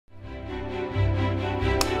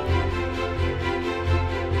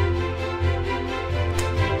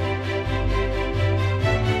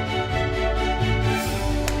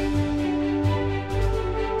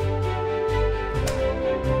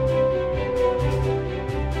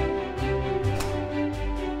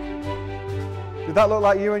Did that look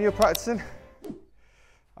like you when you're practicing?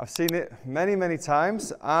 I've seen it many, many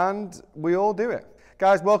times, and we all do it.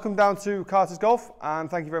 Guys, welcome down to Carter's Golf,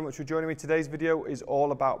 and thank you very much for joining me. Today's video is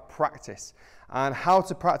all about practice and how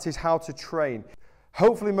to practice, how to train.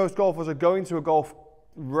 Hopefully most golfers are going to a golf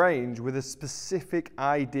range with a specific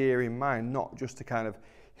idea in mind, not just to kind of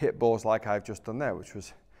hit balls like I've just done there, which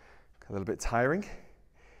was a little bit tiring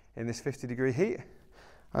in this 50-degree heat,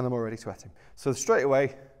 and I'm already sweating. So straight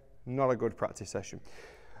away, not a good practice session.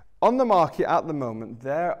 On the market at the moment,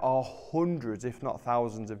 there are hundreds, if not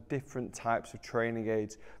thousands, of different types of training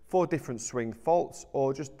aids for different swing faults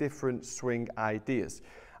or just different swing ideas.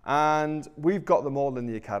 And we've got them all in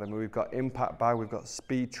the academy. We've got impact bag, we've got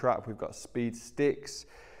speed trap, we've got speed sticks,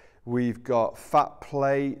 we've got fat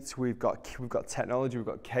plate, we've got technology, we've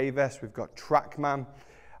got K-Vest, we've got TrackMan,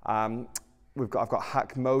 I've got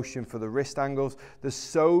hack motion for the wrist angles. There's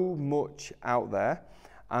so much out there,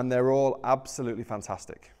 and they're all absolutely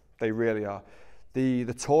fantastic. They really are. The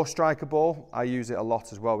Tour Striker ball, I use it a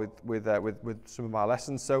lot as well with some of my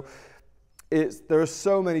lessons. So there are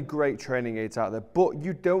so many great training aids out there, but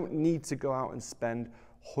you don't need to go out and spend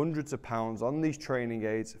hundreds of pounds on these training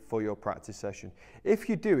aids for your practice session. If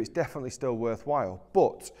you do, it's definitely still worthwhile.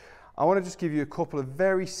 But I want to just give you a couple of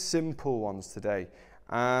very simple ones today.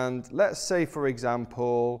 And let's say, for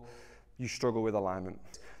example, you struggle with alignment.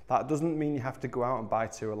 That doesn't mean you have to go out and buy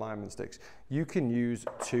 2 alignment sticks. You can use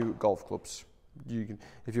 2 golf clubs.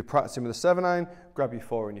 If you're practicing with a 7-iron, grab your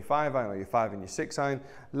 4 and your 5-iron, or your 5 and your 6-iron,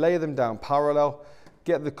 lay them down parallel,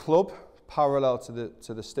 get the club parallel to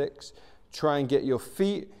the sticks, try and get your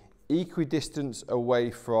feet equidistant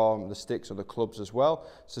away from the sticks or the clubs as well.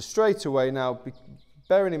 So straight away now,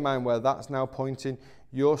 bearing in mind where that's now pointing,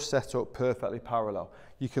 you're set up perfectly parallel.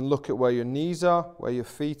 You can look at where your knees are, where your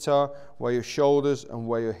feet are, where your shoulders and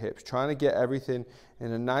where your hips. Trying to get everything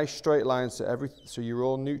in a nice straight line so you're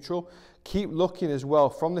all neutral. Keep looking as well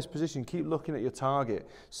from this position, keep looking at your target.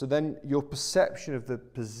 So then your perception of the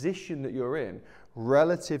position that you're in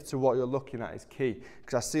relative to what you're looking at is key.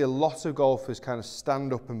 Because I see a lot of golfers kind of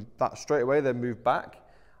stand up and that straight away, they move back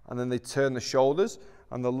and then they turn the shoulders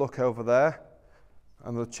and they'll look over there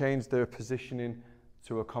and they'll change their positioning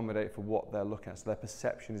to accommodate for what they're looking at. So their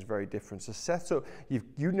perception is very different. So set up,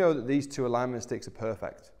 you know that these 2 alignment sticks are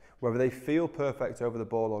perfect. Whether they feel perfect over the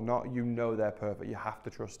ball or not, you know they're perfect. You have to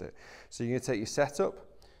trust it. So you're going to take your setup,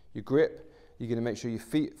 your grip, you're going to make sure your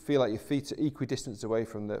feet feel like your feet are equidistant away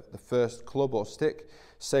from the first club or stick.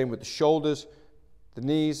 Same with the shoulders, the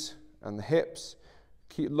knees and the hips.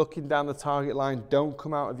 Keep looking down the target line. Don't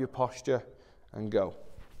come out of your posture and go.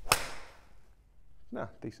 Nah,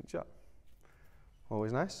 decent shot.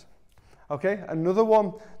 Always nice. Okay, another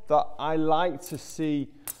one that I like to see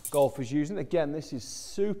golfers using, again, this is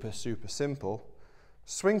super, super simple,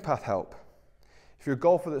 swing path help. If you're a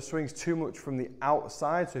golfer that swings too much from the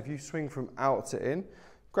outside, so if you swing from out to in,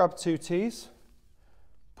 grab 2 tees,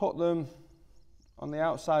 put them on the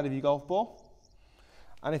outside of your golf ball,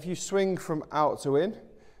 and if you swing from out to in,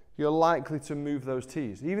 you're likely to move those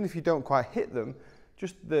tees. Even if you don't quite hit them,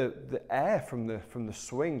 just the air from the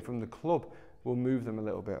swing, from the club, will move them a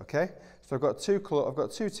little bit, okay? So I've got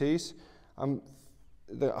 2 tees.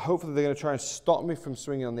 Hopefully they're going to try and stop me from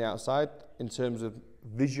swinging on the outside in terms of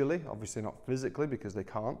visually, obviously not physically because they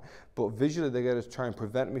can't, but visually they're going to try and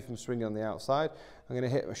prevent me from swinging on the outside. I'm going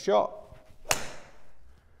to hit my shot.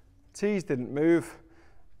 Tees didn't move.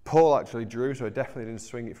 Paul actually drew, so I definitely didn't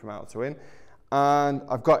swing it from out to in. And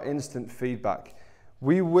I've got instant feedback.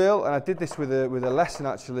 We will, and I did this with a lesson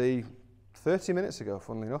actually 30 minutes ago,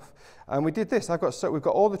 funnily enough, and we did this. We've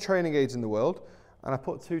got all the training aids in the world, and I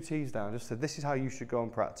put 2 tees down, just said this is how you should go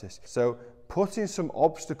and practice. So putting some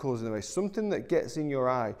obstacles in the way, something that gets in your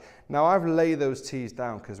eye. Now I've laid those tees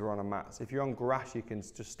down because we're on a mat. If you're on grass, you can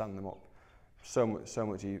just stand them up. So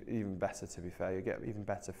much even better, to be fair. You get even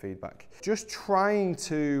better feedback. Just trying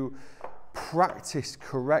to practice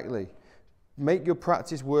correctly. Make your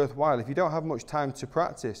practice worthwhile. If you don't have much time to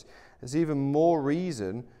practice, there's even more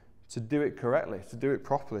reason to do it correctly, to do it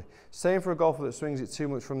properly. Same for a golfer that swings it too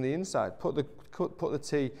much from the inside. Put the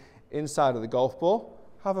tee inside of the golf ball,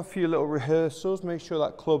 have a few little rehearsals, make sure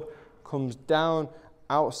that club comes down,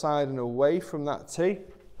 outside and away from that tee.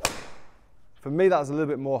 For me, that's a little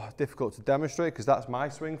bit more difficult to demonstrate because that's my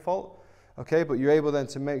swing fault, okay? But you're able then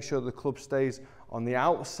to make sure the club stays on the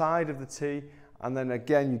outside of the tee, and then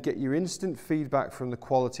again, you get your instant feedback from the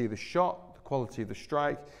quality of the shot, the quality of the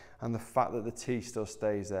strike, and the fact that the tee still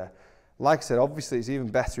stays there. Like I said, obviously it's even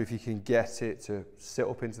better if you can get it to sit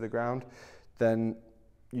up into the ground, then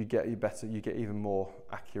you get even more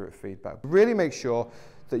accurate feedback. Really make sure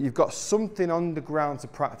that you've got something on the ground to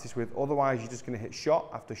practice with, otherwise you're just going to hit shot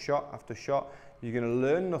after shot after shot. You're going to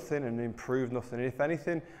learn nothing and improve nothing. And if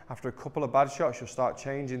anything, after a couple of bad shots, you'll start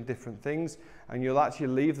changing different things and you'll actually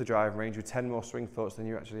leave the driving range with 10 more swing thoughts than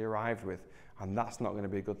you actually arrived with. And that's not going to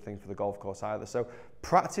be a good thing for the golf course either. So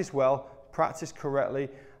practice well, practice correctly,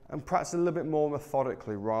 and practice a little bit more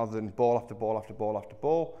methodically rather than ball after ball after ball after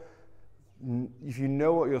ball. If you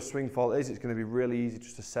know what your swing fault is, it's going to be really easy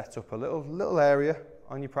just to set up a little area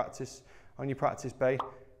on your practice bay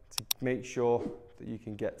to make sure that you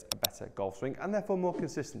can get a better golf swing and therefore more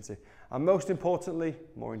consistency. And most importantly,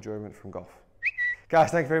 more enjoyment from golf.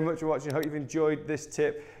 Guys, thank you very much for watching. I hope you've enjoyed this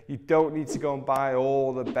tip. You don't need to go and buy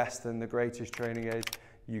all the best and the greatest training aids.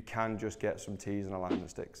 You can just get some tees and alignment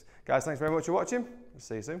sticks. Guys, thanks very much for watching. I'll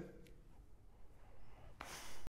see you soon.